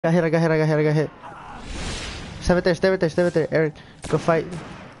Got hit, I got hit, I got hit, I got hit. Stay right there, stay right there, stay right there, Eric. Go fight.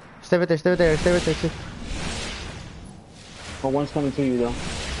 Stay right there, stay right there, Eric, stay right there. Stay. Oh, one's coming to you though.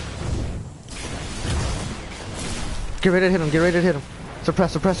 Get ready to hit him, get ready to hit him.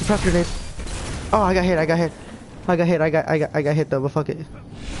 Suppress, suppress, suppress grenade. Oh, I got hit, I got hit. I got hit, I got hit though, but fuck it.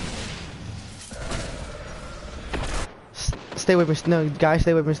 Stay with me, no, guys,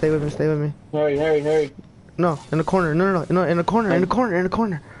 stay with me, stay with me, stay with me. Hurry, hurry, hurry. No, in the corner, no, in the corner, in the corner, in the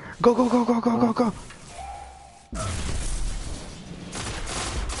corner. Go, go, go, go, go, go, go.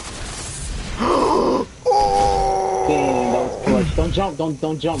 Damn, that was clutch. Don't jump,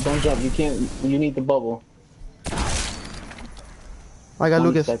 don't jump, don't jump. You can't, you need the bubble. I got 20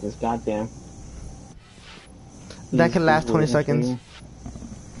 Lucas. seconds, goddamn. That can last 20 seconds.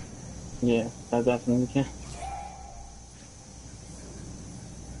 Yeah, that definitely can.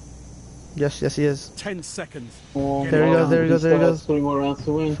 Yes, yes, he is. 10 seconds. Oh, There he goes, there he goes, there he goes. 3 more rounds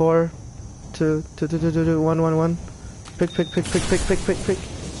to win. 4, 2, 1. Pick. He's coming,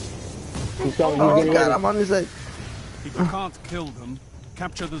 he's Oh getting god, ready. I'm on his side. If you can't kill them,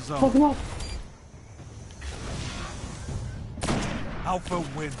 capture the Fuck zone. him up. Alpha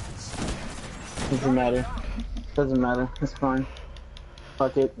wins. Doesn't matter. Doesn't matter. It's fine.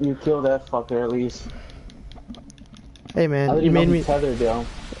 Fuck it. You kill that fucker at least. Hey I man, didn't you know made he me. tethered though.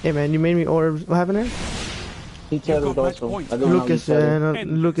 Hey man, you made me orbs. What happened there? He tethered got match also. points. I didn't Lucas, know he tethered.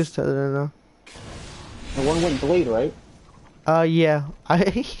 no, Lucas tethered now. The one went blade, right? Yeah. I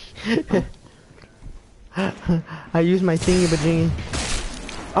used my thingy bajingy.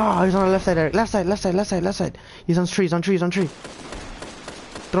 Oh, he's on the left side, Eric. Left side. He's on tree, on tree.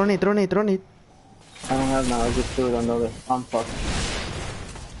 Throw nade. I don't have now. I just threw it on the other. I'm fucked.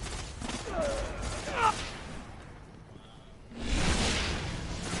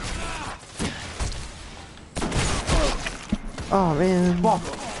 Oh man. Fuck.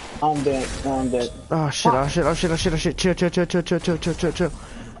 I'm dead. I'm dead. Oh shit. Chill. The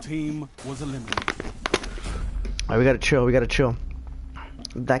team was eliminated. Alright, we gotta chill.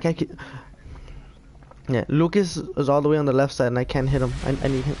 That guy can... Yeah, Lucas is all the way on the left side and I can't hit him. I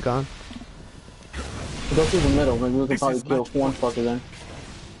need him gone. Go through the middle. Maybe we can This probably is kill match one point. fucker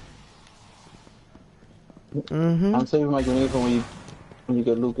then. I'm saving my grenade for when you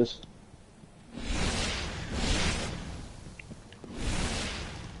get Lucas.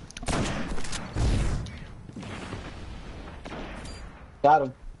 Got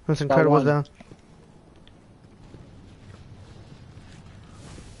him. That's Got incredible one. down.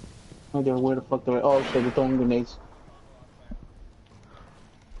 No idea where the fuck they're. Oh shit, they're throwing grenades.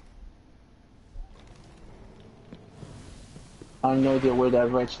 I have no idea where that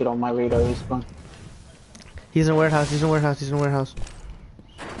red shit on my radar is from. He's in warehouse.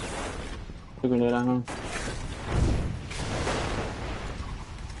 The grenade on him.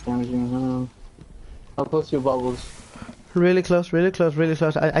 Damaging him. How close to your bubbles? Really close. I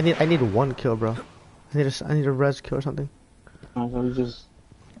need one kill, bro. I need a res kill or something. Alright, so we just.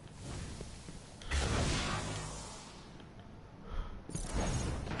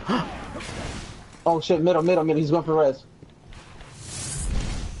 Oh shit, middle, he's going for res.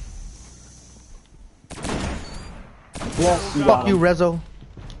 Yes, you got Fuck you, him. Rezo.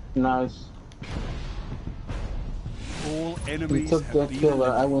 Nice. All We enemies took have that been kill, I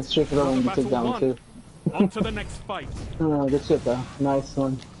eliminated. went straight for that one, we took that one too. On to the next fight. Oh, good shit though. Nice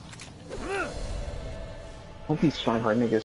one. Hope these tryhard niggas